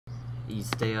you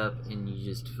stay up and you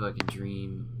just fucking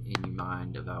dream in your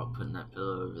mind about putting that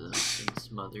pillow over them and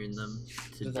smothering them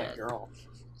to With death. that girl.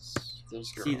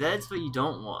 This girl. See, that's what you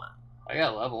don't want. I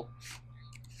got level.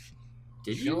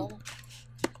 Did get you? level?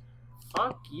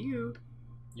 Fuck you.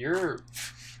 You're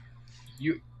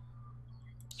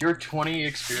 20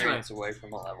 experience away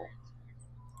from a level.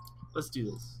 Let's do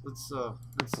this. Let's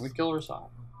Can we kill Rasad?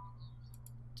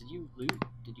 Did you loot?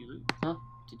 Huh?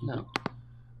 Did you No. loot?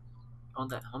 On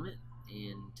that helmet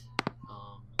and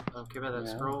I don't care about that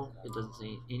No. scroll. It doesn't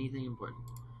say anything important.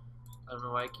 I don't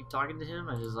know why I keep talking to him.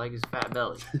 I just like his fat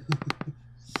belly.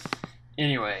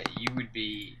 Anyway, you would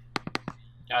be.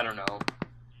 I don't know.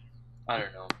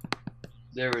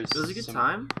 There was. It was a good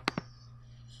time.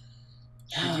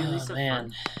 Did you at least have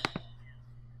fun?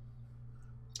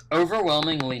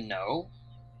 Overwhelmingly no.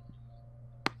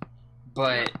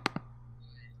 But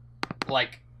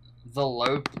like the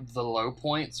low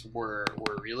points were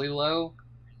really low,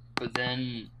 but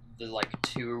then the like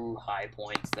 2 high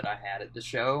points that I had at the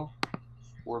show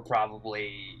were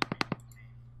probably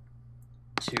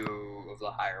 2 of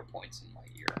the higher points in my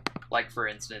year. Like for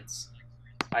instance,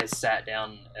 I sat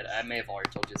down at, I may have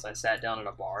already told you this, I sat down at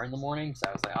a bar in the morning because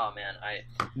I was like, oh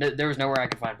man, there was nowhere I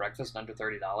could find breakfast under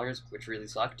 $30, which really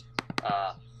sucked.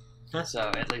 So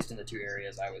at least in the 2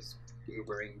 areas I was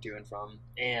Ubering to and from,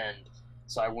 and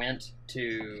so I went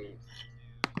to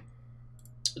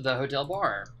the hotel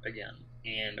bar again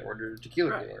and ordered a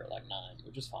tequila cooler at like 9,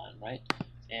 which is fine, right?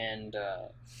 And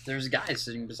there's a guy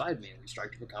sitting beside me, and we struck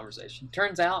up a conversation.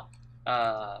 Turns out,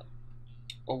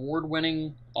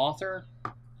 award-winning author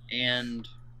and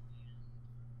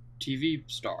TV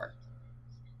star.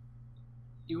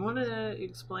 You want to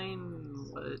explain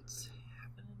what's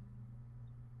happening?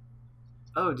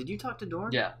 Oh, did you talk to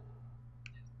Dorn? Yeah.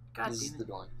 God This damn is it. the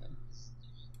Dorn thing.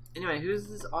 Anyway, who's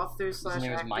this author His slash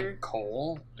name is actor? Mike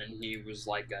Cole, and he was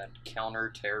like a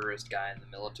counter-terrorist guy in the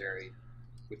military,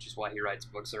 which is why he writes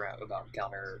books about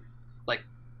like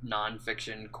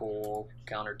non-fiction, cool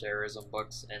counter-terrorism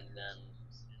books, and then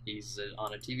he's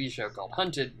on a TV show called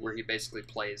Hunted, where he basically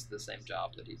plays the same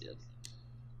job that he did.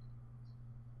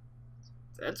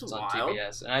 That's It's on wild.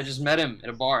 TBS, and I just met him at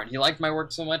a bar, and he liked my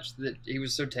work so much that he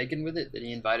was so taken with it that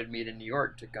he invited me to New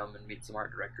York to come and meet some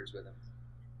art directors with him.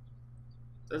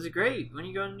 That's great. When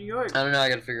you go to New York? I don't know. I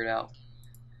gotta figure it out.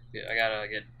 Yeah, I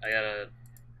gotta.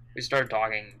 We started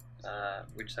talking.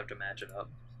 We just have to match it up.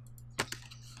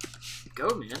 Go,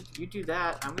 man. You do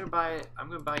that. I'm gonna buy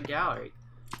a gallery.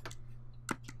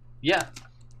 Yeah.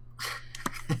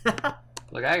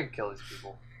 Look, I could kill these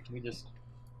people. Can we just?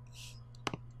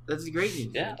 That's great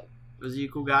news. Yeah. Was he a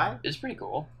cool guy? It's pretty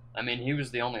cool. I mean, he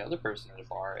was the only other person at the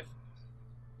bar at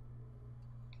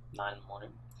 9 in the morning.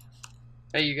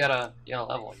 Hey, you got a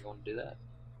level. You want to do that?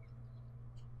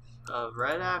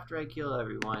 Right after I kill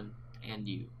everyone and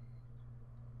you.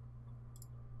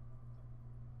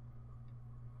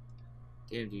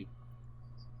 Damn, dude.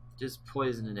 Just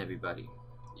poisoning everybody.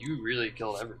 You really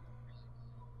killed everyone.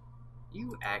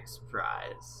 You act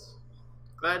surprised.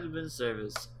 Glad to have been of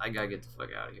service. I gotta get the fuck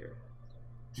out of here.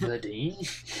 The Dean?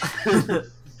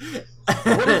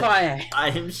 What if I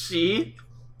am she?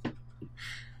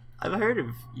 I've heard of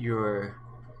your...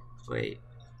 Wait.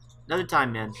 Another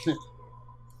time, man.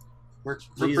 We're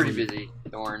Please pretty leave. busy,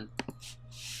 Dorn.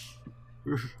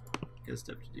 Got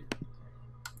stuff to do.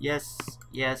 Yes.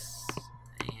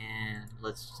 And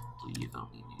let's leave. I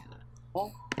don't need any of that.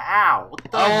 Oh. Ow! What the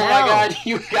Oh hell? my god,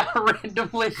 you got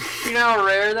randomly... You know how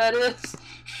rare that is?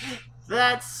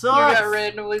 That You sucks! got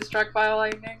randomly struck by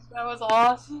lightning. That was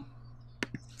awesome.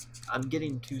 I'm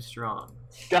getting too strong.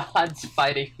 God's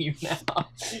fighting you now.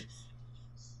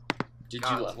 Did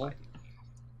God's you level? fighting.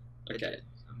 I Okay. did.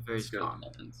 I'm very Let's go to strong.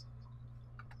 weapons.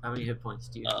 How many hit points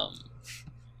do you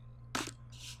have?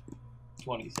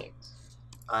 26.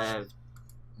 I have...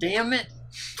 Damn it!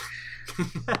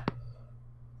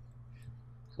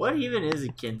 What even is a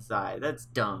Kinsai? That's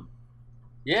dumb.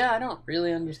 Yeah, I don't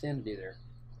really understand it either.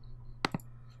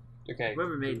 Okay.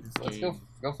 Whoever made this Let's game...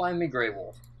 go find me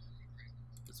Greywolf.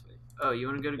 This way. Oh, you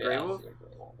want to go to Yeah, Greywolf?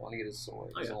 I want to get his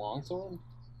sword. Oh, Is it yeah. a long sword?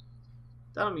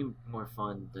 That'll be more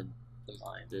fun than The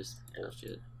mine. this Yeah.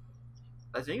 bullshit.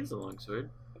 I think it's a long sword.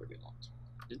 That'll be a long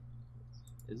sword.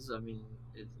 It's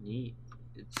neat.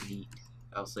 It's neat.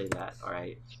 I'll say that. All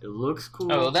right. It looks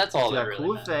cool. Oh, that's all It's that got really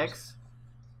cool matters. effects.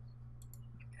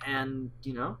 And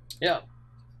Yeah.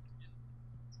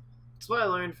 that's what I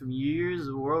learned from years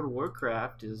of World of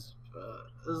Warcraft. Is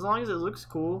as long as it looks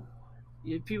cool,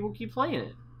 people keep playing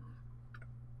it.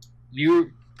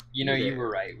 You There.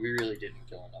 were right. We really didn't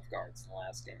kill enough guards in the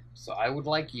last game. So I would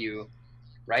like you,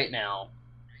 right now,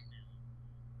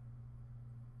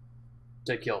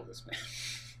 to kill this man.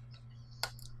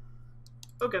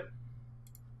 Okay.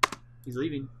 He's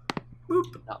leaving. Boop.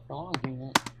 Not for long. He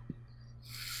won't.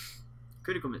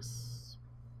 Critical miss.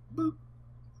 Boop.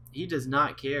 He does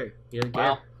not care. He doesn't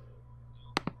Wow. care.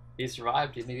 He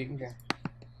survived. He didn't even care.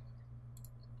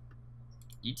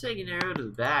 You take an arrow to the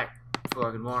back,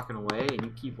 fucking walking away, and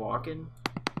you keep walking.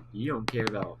 You don't care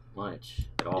about much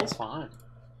at all. It's fine.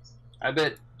 I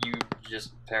bet you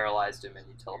just paralyzed him and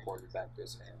you teleported back to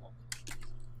his family.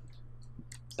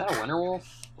 Is that a winter wolf?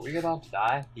 Are we about to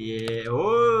die? Yeah.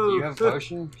 Oh. Do you have a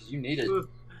potion? Because you need it.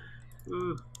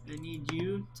 Ooh. I need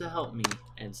you to help me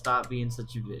and stop being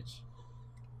such a bitch.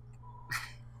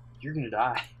 You're gonna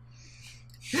die.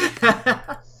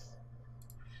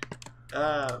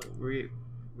 We're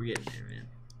getting there, man.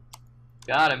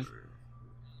 Got him.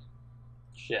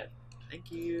 Shit.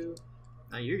 Thank you.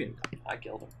 Now you're gonna die. I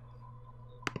killed him.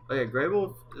 Oh yeah,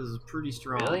 Greywolf is pretty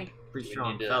strong. Really? Pretty We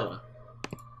strong need to- fella.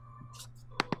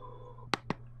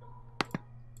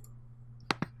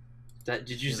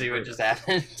 Did you see what just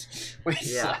happened? We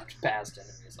Yeah. sucked past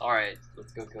enemies. Alright,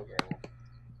 let's go kill Greywolf.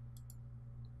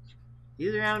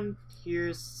 He's around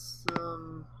here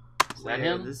some. Is that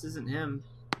him? This isn't him.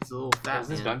 It's a little fat Is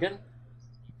this man. Duncan?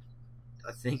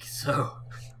 I think so.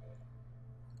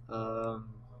 Get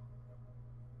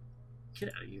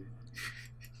out of here.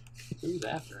 Who's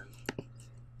after him?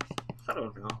 I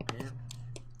don't know, man.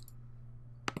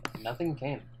 Nothing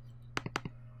came.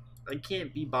 I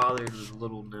can't be bothered with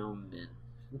little gnome men.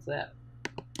 What's that?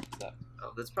 What's that?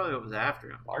 Oh, that's probably what was after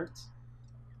him. Barts?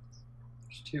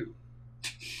 There's two.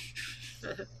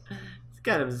 It's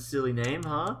kind of a silly name,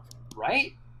 huh?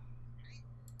 Right?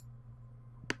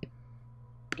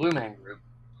 Blue Man Group.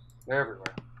 They're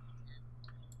everywhere.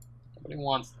 Nobody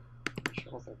wants them. They're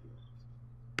sure everywhere.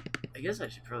 I guess I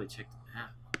should probably check the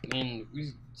map. I mean,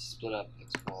 we split up and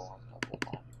explore a couple of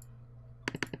times.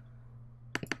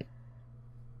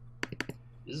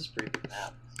 This is a pretty good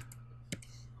map.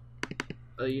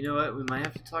 Oh, you know what? We might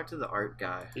have to talk to the art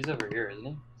guy. He's over here, isn't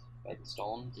he? By the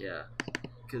stones? Yeah,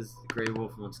 because the Grey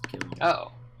Wolf wants to kill him.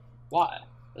 Oh. Why?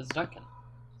 That's Duncan.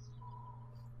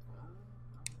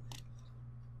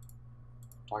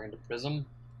 Talking to Prism.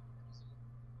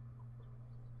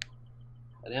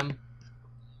 That him?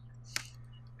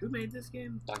 Who made this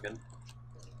game? Duncan.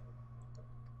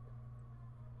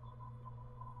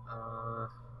 I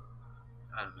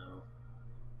don't know.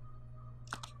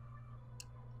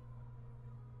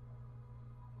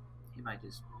 He might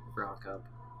just rock up.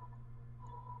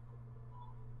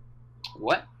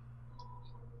 What?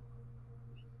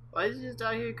 Why is he just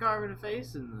out here carving a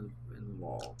face in the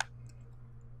wall?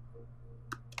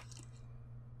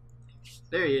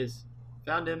 There he is.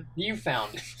 Found him. You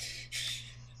found it.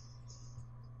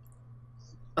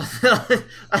 I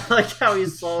like how he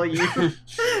saw you.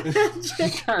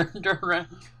 Turned around.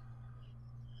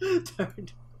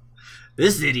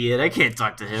 This idiot, I can't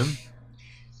talk to him.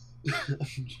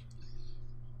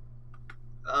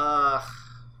 I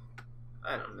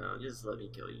don't know. Just let me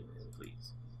kill you, man,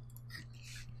 please.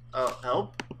 Oh,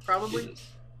 help? Probably? Jesus.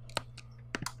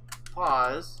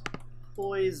 Pause.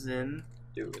 Poison.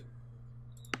 Do it.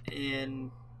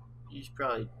 And you should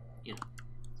probably, you know,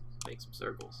 make some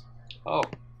circles. Oh,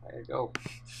 there you go.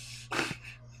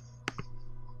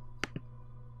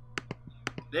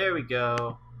 There we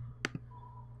go.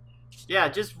 Yeah,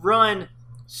 just run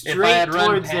straight If I had run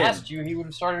towards past him. you, he would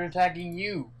have started attacking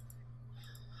you.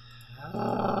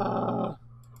 Better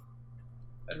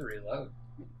reload.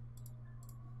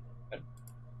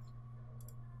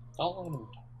 Don't let him.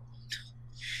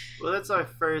 Well, that's our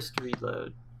first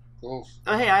reload. Oh,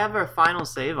 Oh, hey, I have our final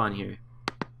save on here.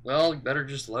 well, you better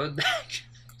just load that.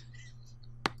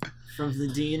 From the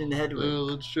Dean and Hedwig.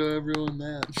 Let's show everyone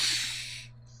that.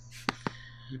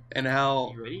 And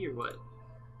how. You ready or what?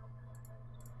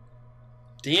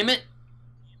 Damn it!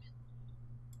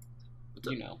 What's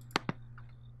You up? know.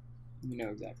 You know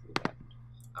exactly what happened.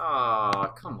 Aw,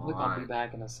 come Look, I'll be on.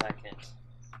 back in a second.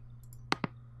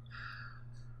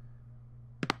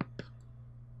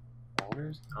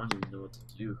 Baldur'S? I don't even know what to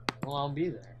do. Well, I'll be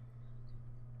there.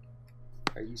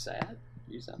 Are you sad?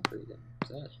 You sound pretty damn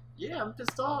upset. Yeah, I'm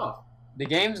pissed off. The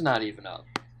game's not even up.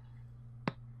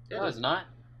 It No, is. it's not.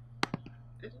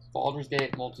 It is. Baldur's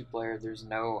Gate multiplayer, there's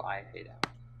no I hate out.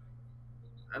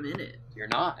 I'm in it. You're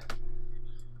not.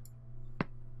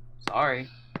 Sorry.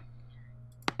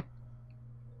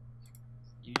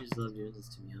 You just love doing this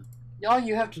to me, huh? All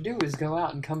you have to do is go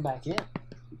out and come back in.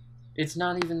 It's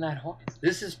not even that hard.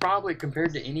 This is probably,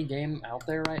 compared to any game out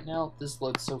there right now, this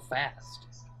loads so fast.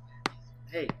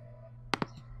 Hey,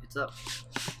 it's up.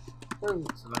 Prove,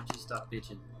 So why don't you stop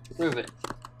bitching? prove it.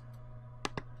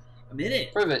 A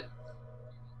minute. Prove it.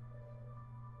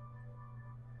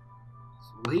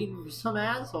 Just waiting for some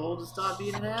asshole to stop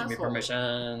being an asshole. Give me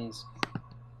permissions.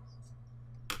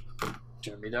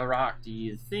 Show me the rock. Do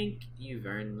you think you've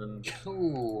earned them?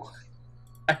 Ooh.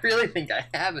 I really think I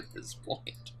have at this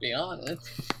point, to be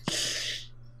honest.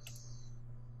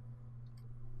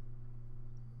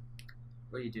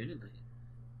 What are you doing tonight?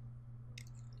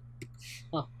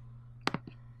 Huh.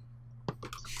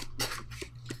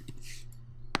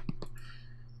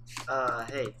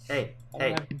 Hey. I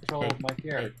don't have control of my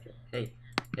character. Hey.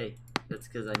 That's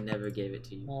because I never gave it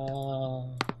to you.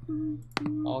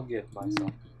 I'll give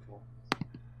myself control.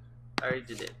 I already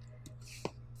did it.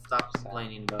 Stop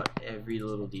complaining about every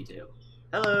little detail.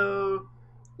 Hello!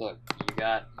 Look, you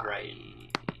got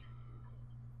right.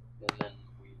 And then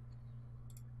we...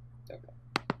 Okay.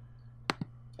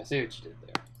 I see what you did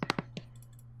there.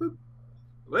 Boop.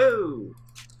 Whoa!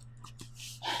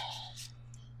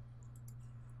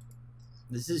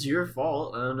 This is your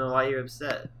fault. I don't know why you're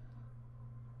upset.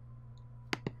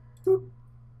 Boop.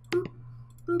 Boop.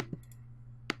 Boop.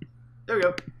 There we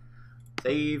go.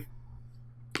 Save.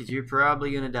 Because you're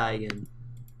probably going to die again.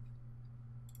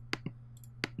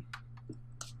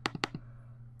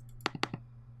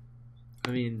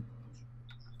 I mean,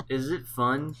 is it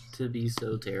fun to be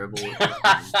so terrible with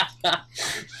this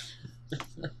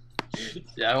game?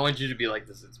 Yeah, I want you to be like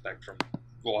this in Spectrum.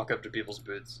 Walk up to people's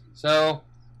booths. So,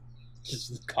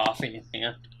 just coffee in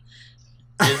hand.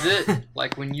 Is it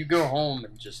like when you go home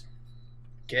and just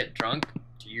get drunk?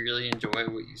 Do you really enjoy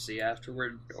what you see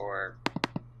afterward, or?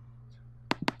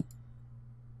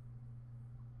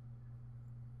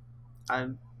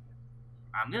 I'm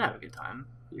gonna have a good time.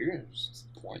 You're gonna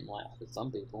just point and laugh at some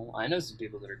people. I know some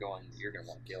people that are going, you're gonna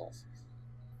want to kill.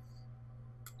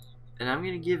 And I'm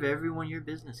gonna give everyone your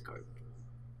business card.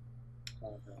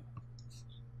 Oh no.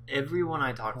 Everyone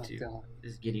I talk Oh, to God.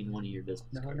 is getting one of your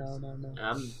business cards.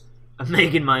 No. I'm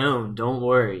making my own, don't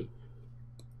worry.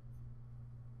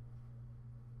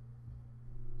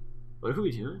 What are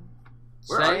we doing?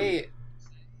 Where are you?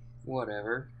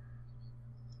 Whatever.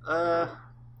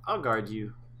 I'll guard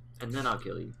you, and then I'll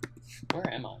kill you. Where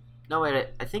am I? No, wait,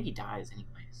 I think he dies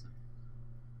anyway, so.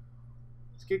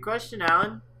 It's a good question,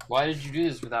 Alan. Why did you do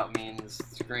this without me in the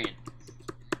screen?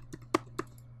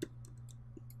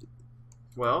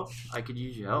 Well, I could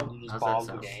use your help. You just How's paused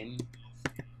that the sound? game.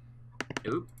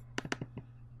 Nope.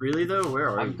 Really, though? Where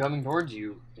are I'm you? coming towards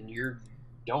you, and you're...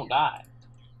 Don't die.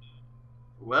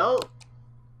 Well,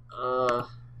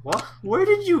 what? Where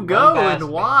did you go and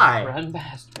why? Run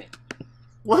past me.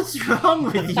 What's wrong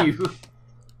with you?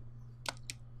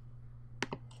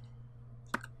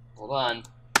 Hold on.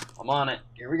 I'm on it.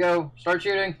 Here we go. Start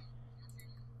shooting.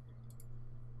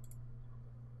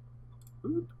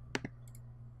 Oop.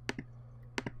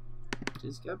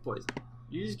 Just got poisoned.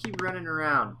 You just keep running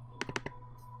around.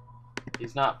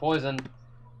 He's not poisoned.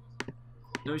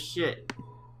 No shit.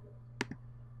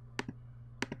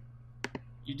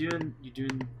 You're doing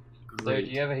So, great.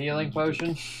 do you have a healing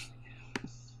potion?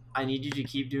 I need you to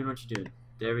keep doing what you're doing.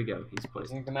 There we go. He's He's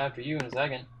poisoned. gonna come after you in a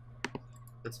second.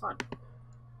 That's fine.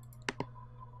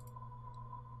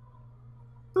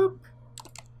 Boop.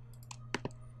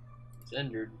 He's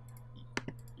injured.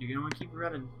 You're gonna want to keep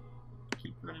running.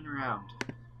 Keep running around.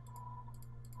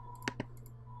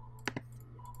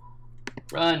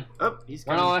 Run. Oh, he's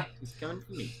Run coming. away. He's coming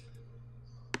for me.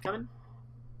 Coming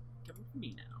for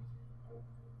me now.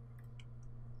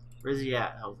 Where's he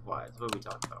at, health-wise? What are we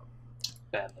talking about?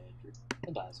 Badly injured.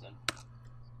 He'll die soon.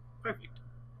 Perfect.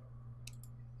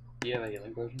 Do you have a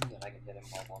healing potion? Then I can hit him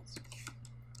like once.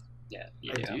 Yeah,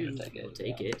 you I do. I'm gonna take it. We'll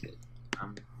take it.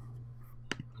 I'm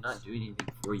not doing anything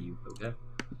for you, okay?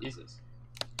 Jesus.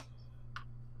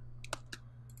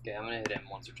 Okay, I'm gonna hit him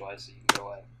once or twice so you can go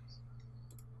away.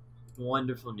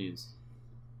 Wonderful news.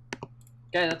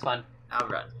 Okay, that's fine. Now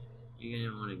run. You're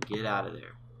gonna want to get out of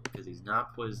there because he's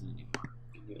not poisoned anymore.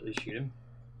 Can you at least shoot him?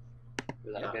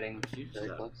 Without Yeah, getting shoot very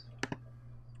that. close?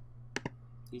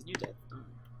 He's near death.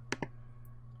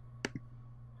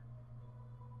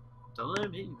 Don't let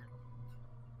him hit you.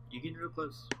 You're getting real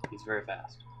close. He's very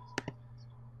fast.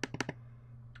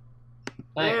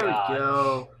 Thank There God. we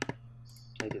go.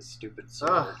 Take his stupid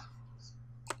sword.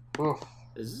 Ugh. Oof.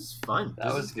 This is fun. That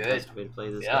This was is the good. best way to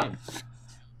play this Yeah. game.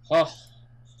 Oh,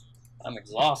 I'm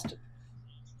exhausted.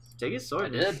 Take his sword.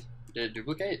 I did. Did it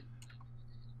duplicate?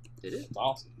 Did it? It's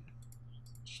awesome.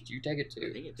 Should you take it I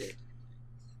too? think it did.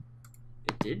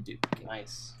 It did do.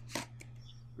 Nice.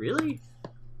 Really?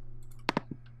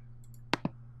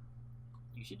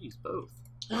 You should use both.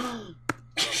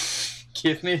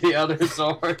 Give me the other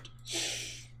sword.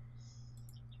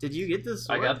 Did you get the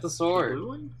sword? I got the sword. The blue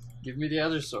one? Give me the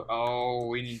other sword. Oh,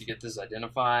 we need to get this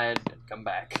identified and come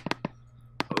back.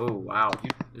 Oh wow,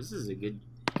 this is a good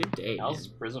day. How's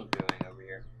Man. Prism doing over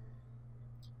here?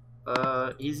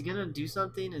 He's gonna do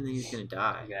something and then he's gonna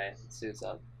die. Okay, let's see what's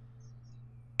up.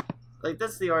 Like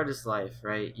that's the artist's life,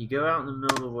 right? You go out in the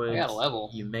middle of the woods. I got a level.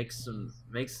 You make some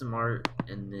art,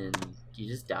 and then you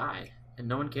just die, and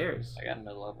no one cares. I got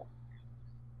another level.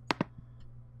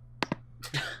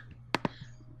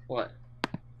 What?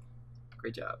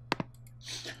 Great job.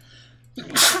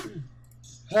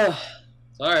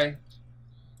 Sorry.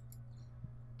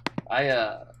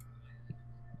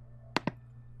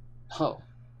 Oh.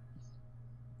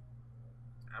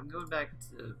 I'm going back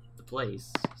to the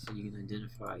place so you can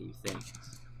identify your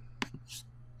things.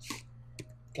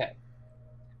 Okay.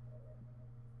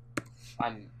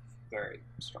 I'm very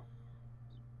strong.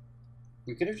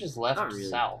 We could have just left Not really.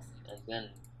 south, and then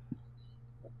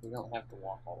we don't have to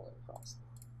walk all the way across.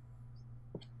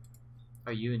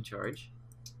 Are you in charge?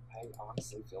 I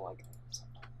honestly feel like I am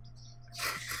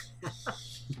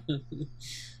sometimes. I'm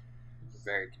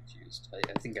very confused.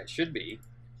 I think I should be.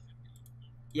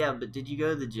 Yeah, but did you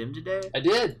go to the gym today? I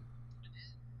did.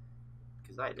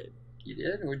 Because I did. You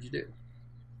did? What'd you do?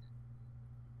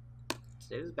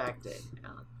 Today was back day,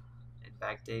 Alan. And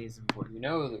back day is important. You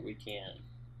know that we can.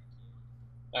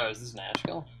 Oh, is this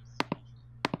Nashville?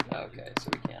 Okay, so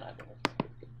we can identify.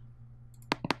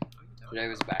 Today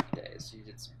was back day, so you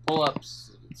did some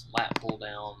pull-ups, you did some lat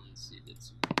pull-downs, you did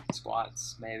some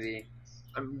squats, maybe.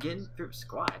 I'm getting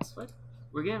squats. What?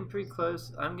 We're getting pretty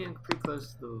close. I'm getting pretty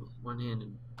close to the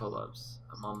one-handed pull-ups.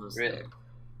 I'm almost there.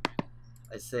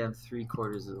 I'd say I'm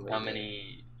 3/4 of the way. How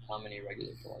many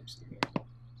regular pull-ups do you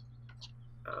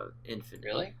have? Infinite.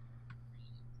 Really?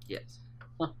 Yes.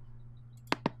 Huh.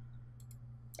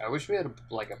 I wish we had a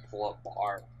pull-up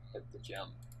bar at the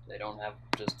gym. They don't have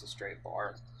just a straight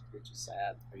bar, which is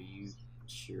sad. Are you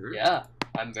sure? Yeah,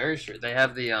 I'm very sure. They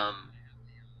have the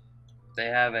they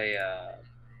have a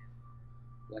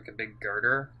like a big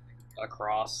girder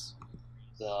across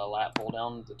the lat pull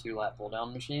down, the 2 lat pull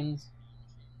down machines,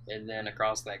 and then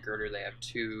across that girder they have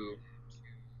 2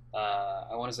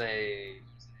 I want to say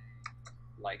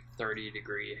like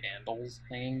 30-degree handles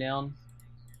hanging down.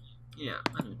 Yeah,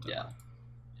 I know. Yeah.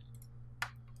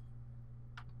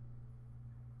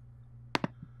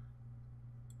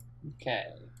 Okay.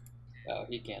 Oh,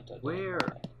 he can't touch it. Where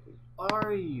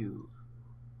are you?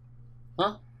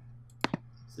 Huh?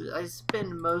 So I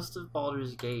spend most of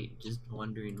Baldur's Gate just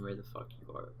wondering where the fuck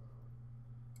you are.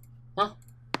 Huh?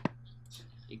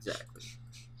 Exactly.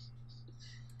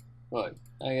 Look,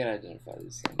 I gotta identify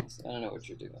these things. I don't know what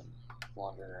you're doing.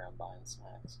 Wandering around buying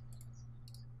snacks.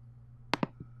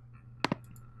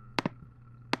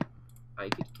 I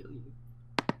could kill you.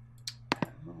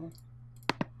 How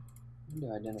do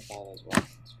I identify those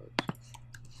weapons first?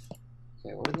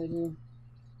 Okay, what did they do?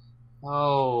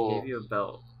 Oh, Gave you a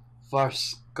belt.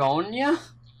 Varsconia?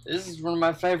 This is one of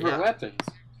my favorite weapons.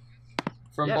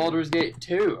 From Baldur's Gate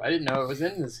 2. I didn't know it was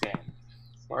in this game.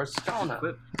 Varscona.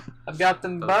 Equip I've got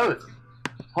them both.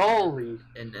 Holy.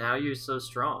 And now you're so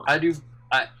strong. I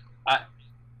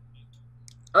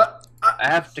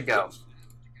have to go.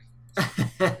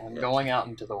 I'm going out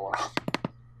into the world.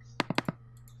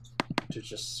 To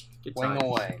just swing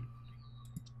away.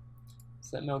 Is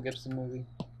that Mel Gibson movie?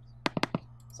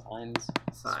 Signs.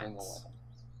 Swing away.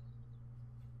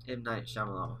 M. Night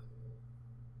Shyamalan.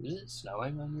 Is it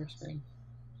snowing on your screen?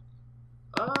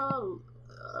 Oh,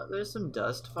 there's some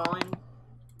dust falling.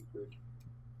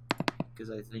 Because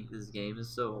I think this game is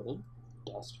so old.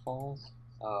 Dust falls?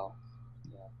 Oh.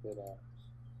 Yeah, but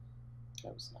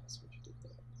that was nice what you did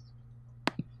there.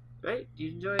 Right? Do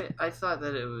you enjoy it? I thought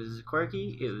that it was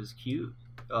quirky. It was cute.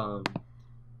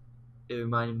 It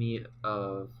reminded me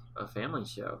of a family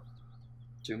show.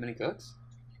 Too Many Cooks?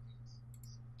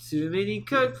 Too Many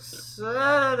Cooks.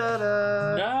 Da, da,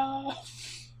 da. No!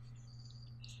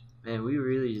 Man, we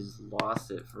really just lost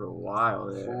it for a while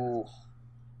there. Ooh.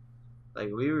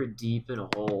 Like, we were deep in a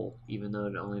hole, even though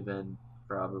it had only been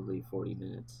probably 40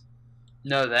 minutes.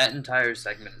 No, that entire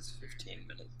segment is 15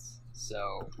 minutes.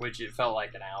 So, which it felt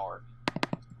like an hour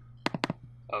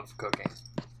of cooking.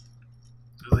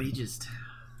 We just...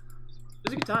 It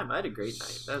was a good time. I had a great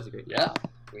night. That was a great night. Yeah,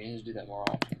 we need to do that more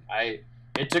often.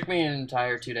 It took me an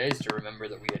entire 2 days to remember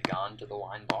that we had gone to the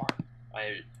wine bar.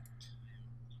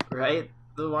 Right?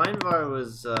 The wine bar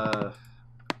was, that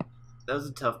was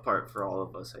a tough part for all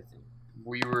of us, I think.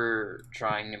 We were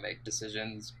trying to make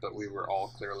decisions, but we were all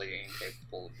clearly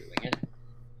incapable of doing it.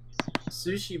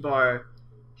 Sushi bar,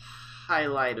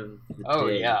 highlight of the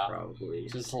day, probably.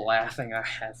 Just laughing our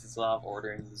asses off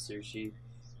ordering the sushi.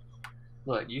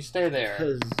 Look, you stay there.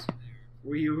 Because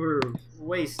We were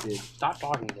wasted. Stop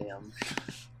talking to him.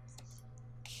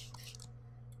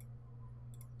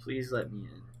 Please let me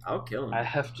in. I'll kill him. I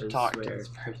have to talk to swear. this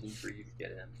person for you to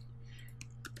get in.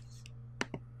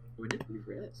 When did we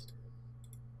rest?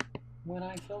 When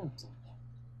I filmed something.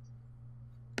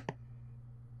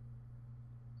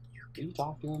 You Can you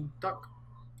talk to him? talk.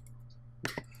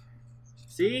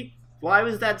 See? Why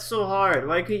was that so hard?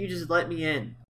 Why couldn't you just let me in?